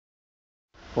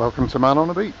Welcome to Man on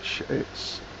a Beach.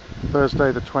 It's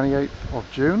Thursday the 28th of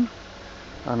June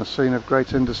and a scene of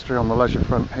great industry on the leisure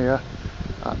front here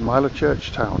at Mylor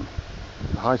Churchtown,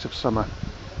 the height of summer.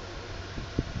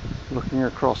 Looking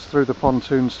across through the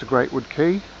pontoons to Greatwood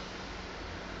Quay,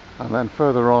 and then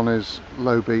further on is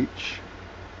Low Beach,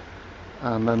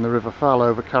 and then the River Fal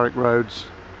over Carrick Roads,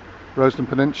 Roseland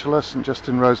Peninsula, St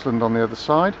Justin Roseland on the other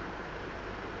side.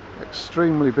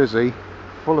 Extremely busy,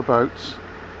 full of boats.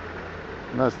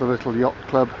 And there's the little yacht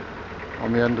club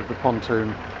on the end of the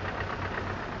pontoon.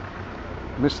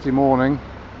 Misty morning,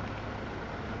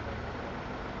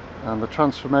 and the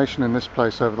transformation in this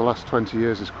place over the last 20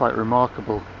 years is quite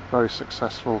remarkable. Very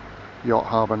successful yacht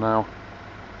harbour now.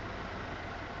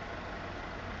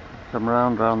 Come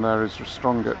round there is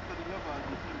Strongett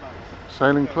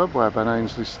Sailing Club, where Ben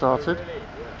Ainsley started.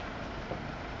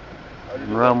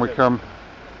 And round we come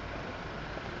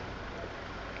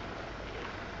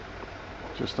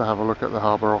just to have a look at the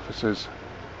harbour offices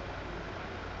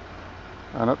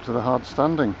and up to the hard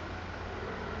standing.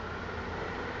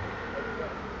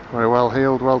 Very well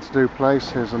heeled, well to do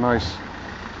place. Here's a nice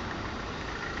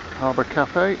harbour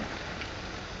cafe,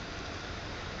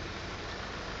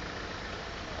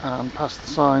 and past the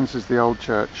signs is the old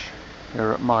church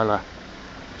here at Mylor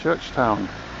Churchtown.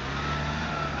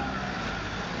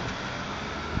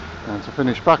 And to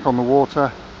finish back on the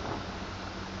water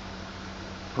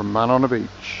from Man on a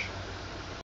Beach.